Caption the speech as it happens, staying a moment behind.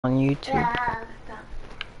on YouTube.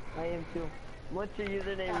 I am too. What's your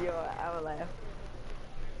username, yo? I will laugh.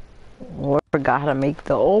 Oh, I forgot how to make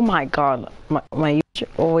the. Oh my god, my YouTube.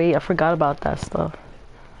 Oh wait, I forgot about that stuff.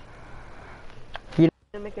 You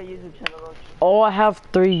didn't make a YouTube channel, don't you? Oh, I have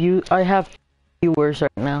I have viewers right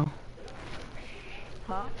now.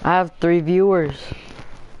 Huh? I have 3 viewers.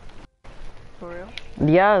 For real?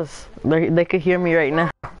 Yes, they could hear me right now.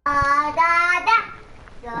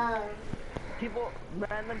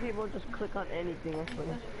 Random people just click on anything. That's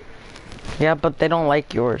funny. Yeah, but they don't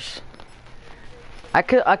like yours. I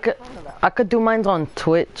could do mine on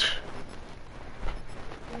Twitch.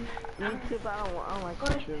 YouTube, I don't like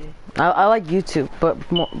Twitch really. I like YouTube, but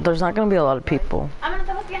there's not gonna be a lot of people.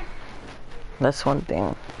 That's one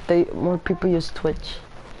thing. More people use Twitch.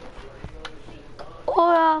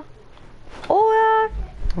 Oh yeah. Oh yeah.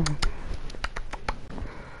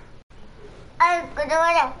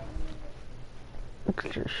 Look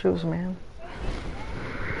at your shoes, man.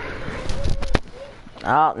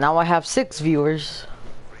 Now I have 6 viewers.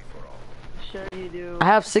 Sure you do. I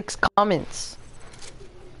have 6 comments.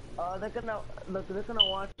 They're gonna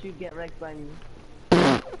watch you get wrecked by me.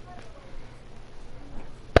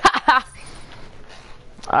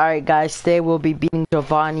 Alright guys, today we'll be beating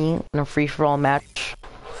Giovanni in a free-for-all match.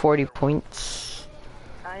 40 points.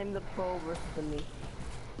 I am the pro versus the me.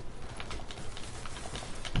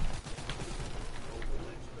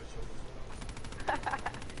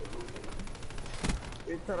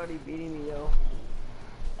 You're totally beating me, yo.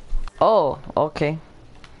 Oh, okay.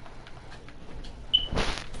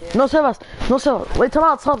 Yeah. No, Sebas! No, Sebas! Wait, time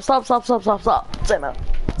out! Stop! Time out!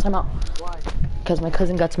 Time out! Why? Because my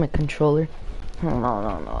cousin got to my controller. No.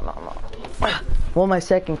 Well, my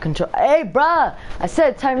second controller. Hey, bruh! I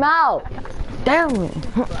said time out! Damn it!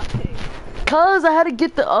 Cause I had to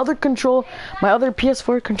get the other control, my other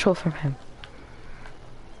PS4 control from him.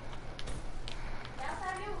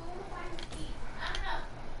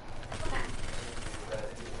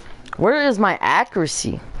 Where is my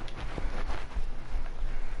accuracy?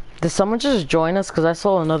 Did someone just join us? Cause I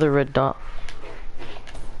saw another red dot.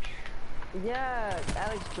 Yeah,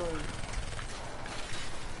 Alex joined.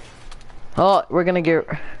 Oh, we're gonna get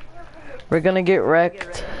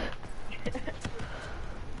wrecked.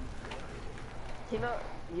 You know,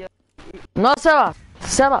 yeah. No, Sebas!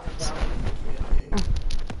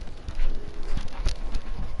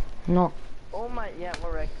 No. Oh my, yeah,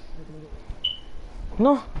 we're wrecked.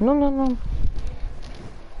 No.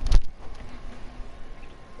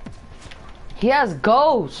 He has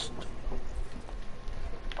ghost.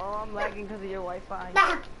 Oh, I'm lagging because of your Wi-Fi.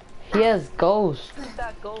 He has ghost. Put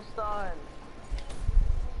that ghost on.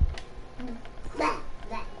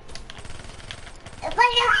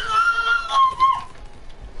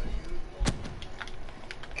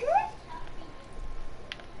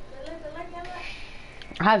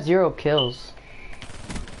 I have 0 kills.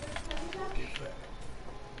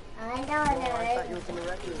 I thought you were gonna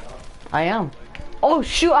wreck me. I am. Oh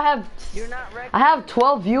shoot! You're not wrecking. I have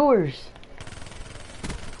 12 viewers.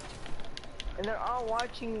 And they're all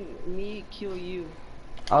watching me kill you.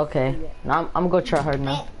 Okay. Now I'm gonna try hard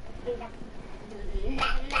now.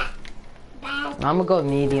 I'm gonna go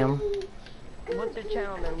medium. What's your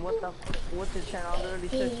channel then? What's your channel? I'm literally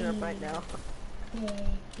searching up right now.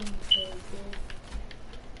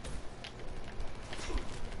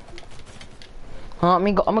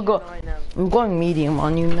 I'm going medium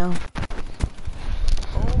on you now.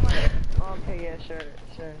 Oh my. Okay, yeah, sure.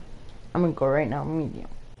 I'm gonna go right now medium.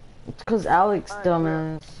 It's cause Alex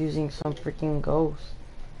dumbass using some freaking ghost.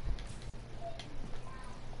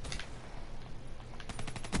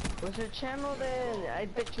 What's your channel then? I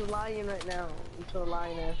bet you're lying right now. I'm so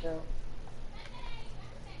lying ass out.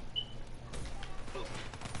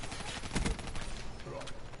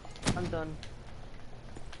 I'm done.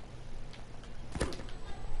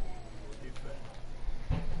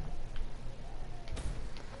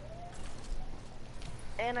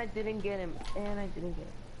 And I didn't get him.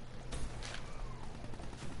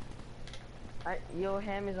 Yo,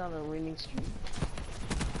 Ham is on a winning streak.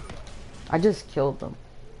 I just killed them.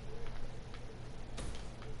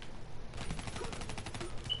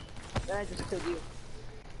 And I just killed you.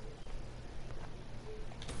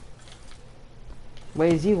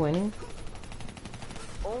 Wait, is he winning?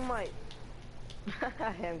 Oh my.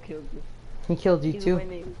 Ham killed you. He killed you He's too.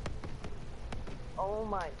 Winning. Oh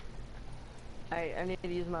my. I need to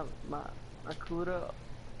use my Akura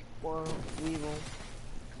or Weevil.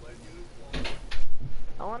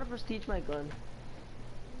 I want to prestige my gun.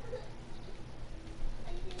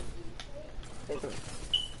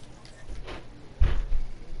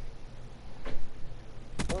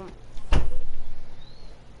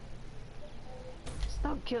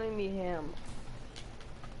 Stop killing me, Ham.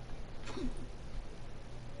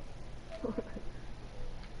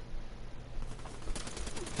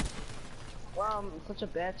 Wow, I'm such a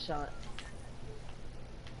bad shot.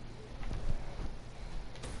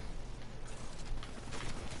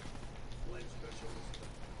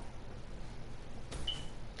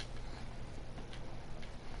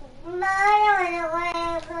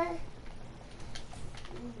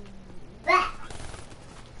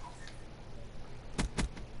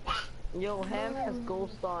 Yo, Ham has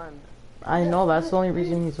gold star. I know, that's the only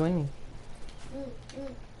reason he's winning.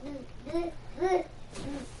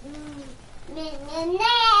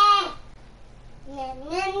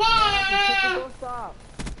 Don't stop.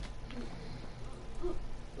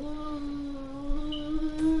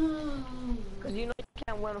 Cause you know you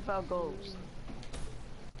can't win without goals.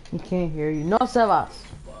 He can't hear you. No, Sebas.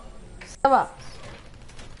 Sebas.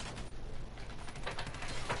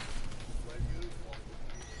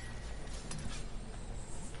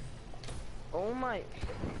 Oh my.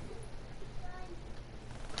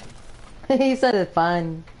 He said it's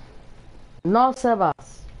fine. No, Sebas.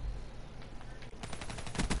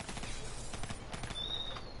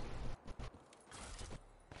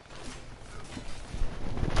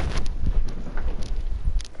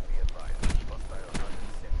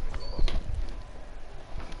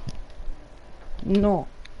 No.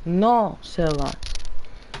 No, Sebas.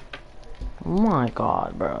 Oh my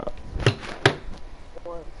god, bro.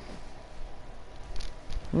 What?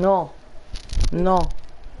 No. No.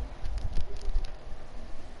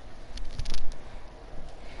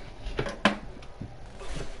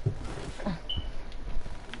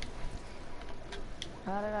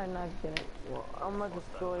 How did I not get it? Well, I'm gonna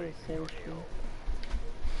destroy the safety.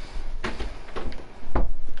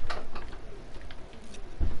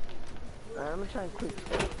 I'm gonna try and quick.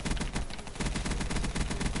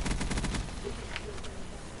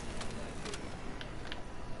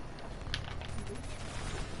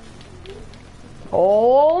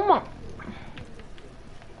 Oh my.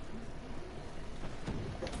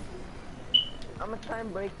 I'm gonna try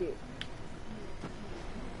and break it.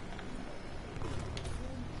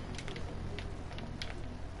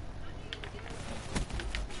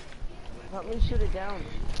 Help me shoot it down.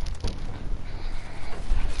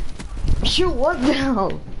 Shoot what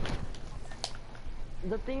down?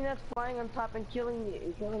 The thing that's flying on top and killing me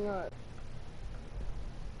is killing us.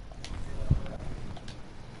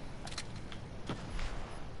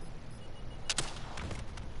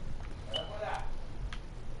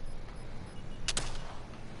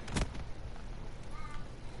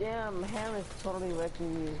 Damn, Ham is totally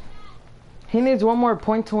wrecking you. He needs one more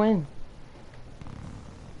point to win.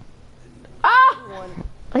 Ah! One.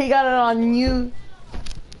 He got it on you.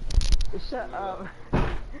 Shut up.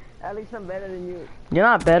 At least I'm better than you. You're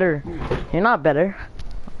not better. You're not better.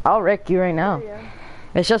 I'll wreck you right now. Yeah.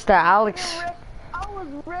 It's just that Alex. I was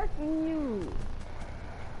wrecking you.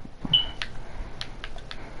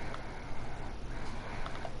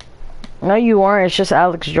 No, you weren't. It's just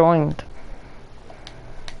Alex joined.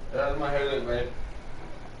 How does my hair look, man?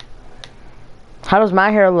 How does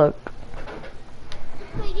my hair look?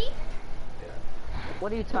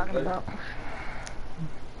 What are you talking about?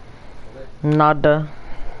 Nada.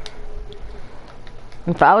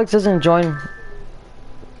 If Alex doesn't join,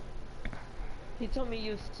 He told me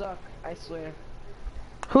you suck, I swear.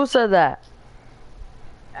 who said that?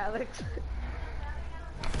 Alex.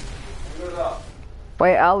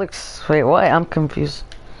 Wait, Alex. Wait, what? I'm confused.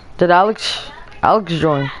 Did Alex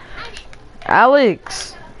join?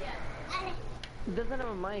 Alex. He doesn't have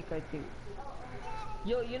a mic, I think.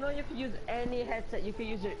 Yo, you know you can use any headset. You can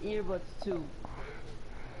use your earbuds too.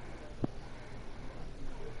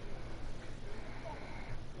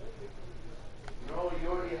 No, you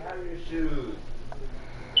already have your shoes.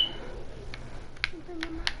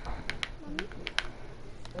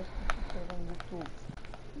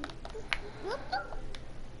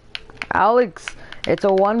 Alex, it's a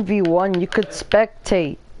 1v1. You could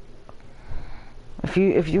spectate. If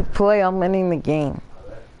you play, I'm ending the game.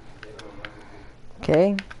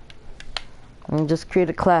 Okay? And just create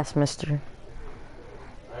a class, mister.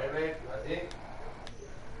 Alright, man. That's it.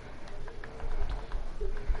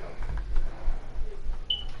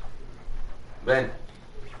 Ben.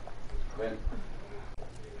 Ben.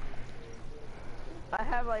 I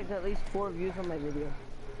have like at least 4 views on my video.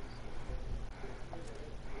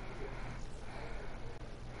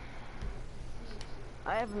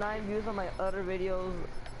 I have 9 views on my other videos.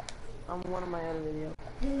 On one of my other videos.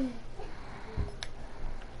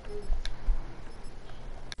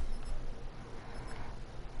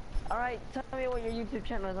 Alright, tell me what your YouTube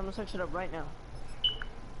channel is. I'm gonna search it up right now.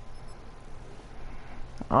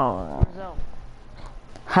 Oh. Rizzo.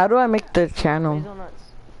 How do I make the channel? Rizzo nuts.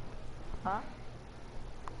 Huh?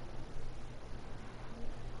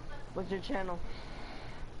 What's your channel?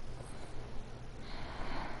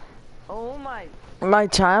 Oh my. My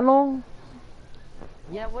channel?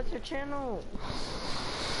 Yeah, what's your channel?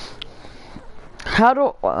 I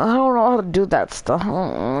don't know how to do that stuff.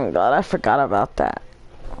 Oh my god, I forgot about that.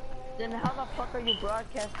 Then how the fuck are you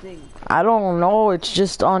broadcasting? I don't know, it's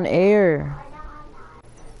just on air.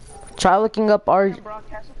 Try looking up You R. can't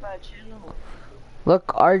broadcast with that channel.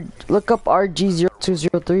 Look up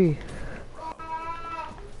rg0203.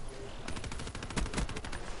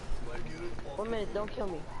 One minute, don't kill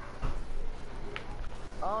me.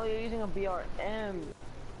 Oh, you're using a BRM.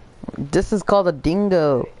 This is called a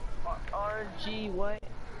dingo. RG what?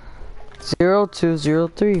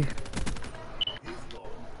 0203.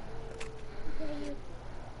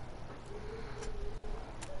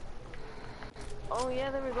 Oh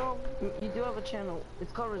yeah, there we go. You do have a channel.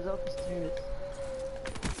 It's called Results Series.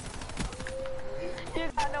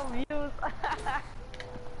 You got no views.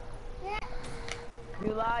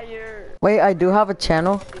 You liar. Wait, I do have a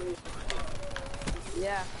channel?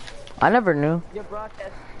 Yeah, I never knew. you're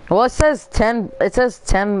broadcasting. Well, it says 10. It says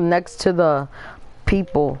 10 next to the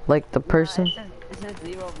people, like the person. Nah, it says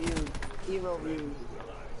 0 views. 0 views.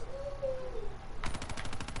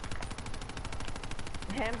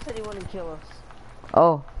 Ham said he wouldn't kill us.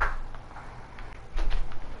 Oh.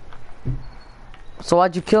 So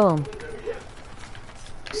why'd you kill him?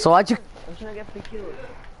 So why'd you? I'm trying to get free kills.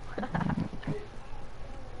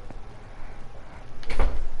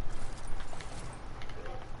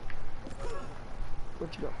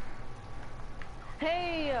 Where'd you go?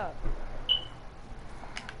 Hey!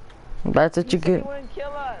 That's what you Said he get. wouldn't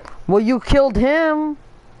kill us. Well, you killed him.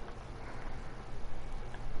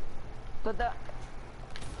 But the...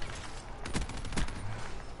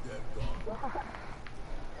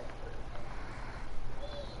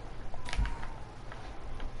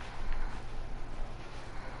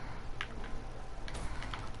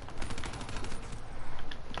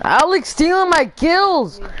 Alex stealing my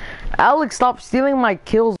kills. Alex, stop stealing my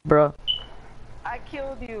kills, bro. I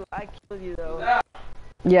killed you. I killed you though.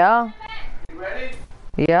 Yeah. You ready?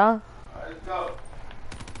 Yeah. Let's go.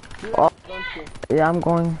 Oh. Don't you? Yeah, I'm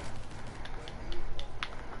going.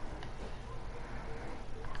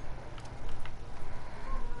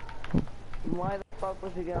 Why the fuck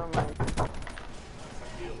would you get online?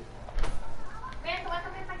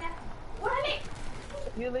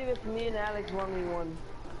 You leave it for me and Alex 1v1.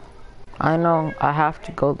 I know. I have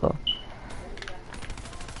to go though.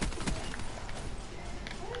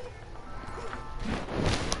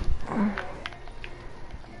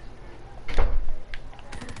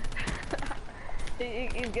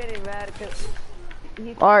 He's getting mad because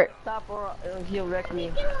he Alright. stop or he'll wreck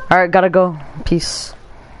me. Alright, gotta go. Peace.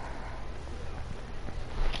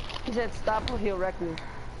 He said stop or he'll wreck me.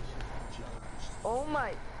 Oh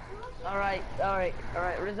my. Alright.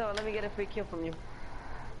 Rizzo, let me get a free kill from you.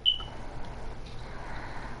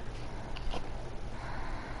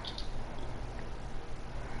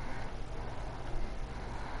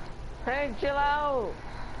 Hey, chill out.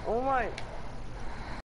 Oh my.